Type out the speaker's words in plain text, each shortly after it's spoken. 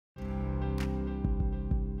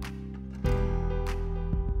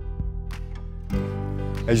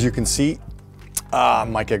As you can see,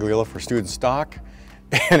 I'm Mike Agliolo for StudentStock,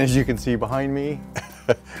 and as you can see behind me,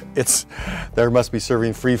 there must be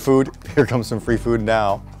serving free food. Here comes some free food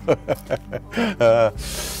now. By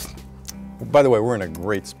the way, we're in a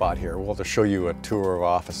great spot here. We'll have to show you a tour of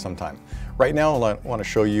office sometime. Right now, I want to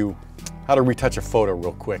show you how to retouch a photo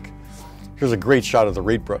real quick. Here's a great shot of the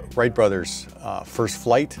Wright Brothers first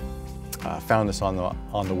flight. Found this on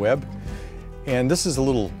the web. And this is a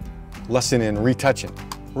little lesson in retouching,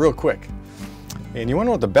 real quick. And you want to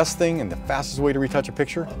know what the best thing and the fastest way to retouch a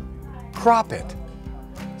picture? Crop it.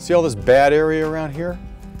 See all this bad area around here?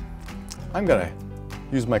 I'm going to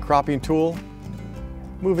use my cropping tool,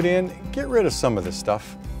 move it in, get rid of some of this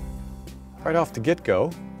stuff right off the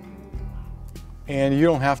get-go. And you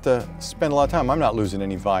don't have to spend a lot of time. I'm not losing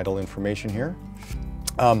any vital information here.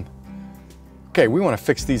 Okay, we want to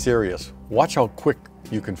fix these areas. Watch how quick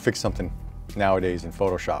you can fix something nowadays in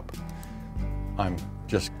Photoshop. I'm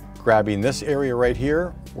just grabbing this area right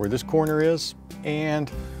here where this corner is,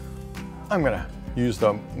 and I'm going to use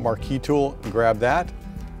the marquee tool and grab that.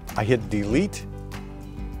 I hit delete.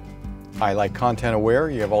 I like content aware.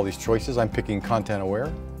 You have all these choices. I'm picking content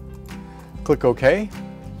aware. Click OK,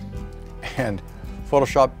 and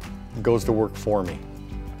Photoshop goes to work for me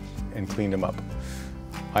and cleaned them up.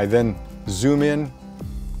 I then zoom in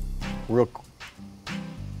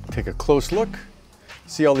take a close look.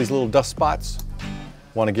 See all these little dust spots?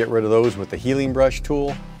 Want to get rid of those with the healing brush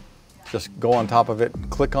tool. Just go on top of it,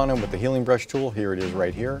 click on them with the healing brush tool. Here it is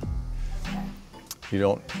right here. You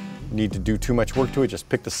don't need to do too much work to it. Just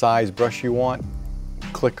pick the size brush you want,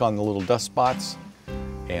 click on the little dust spots,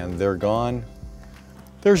 and they're gone.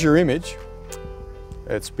 There's your image.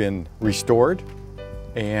 It's been restored.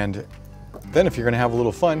 And then if you're going to have a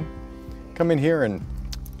little fun, come in here and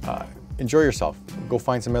enjoy yourself. Go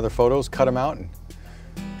find some other photos, cut them out, and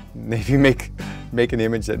maybe make an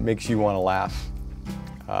image that makes you want to laugh.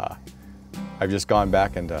 I've just gone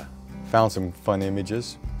back and found some fun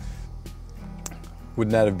images.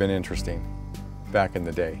 Wouldn't that have been interesting back in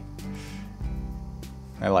the day?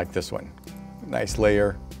 I like this one. Nice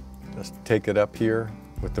layer. Just take it up here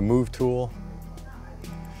with the move tool.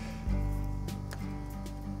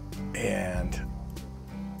 And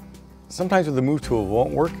sometimes with the move tool it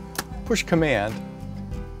won't work. Push command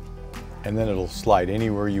and then it'll slide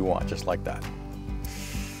anywhere you want, just like that.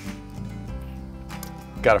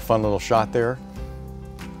 Got a fun little shot there.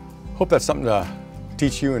 Hope that's something to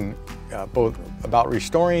teach you and both about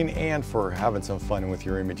restoring and for having some fun with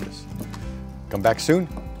your images. Come back soon.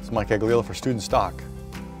 It's Mike Agliolo for StudentStock.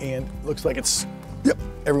 And looks like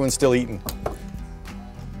everyone's still eating.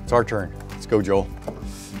 It's our turn. Let's go, Joel.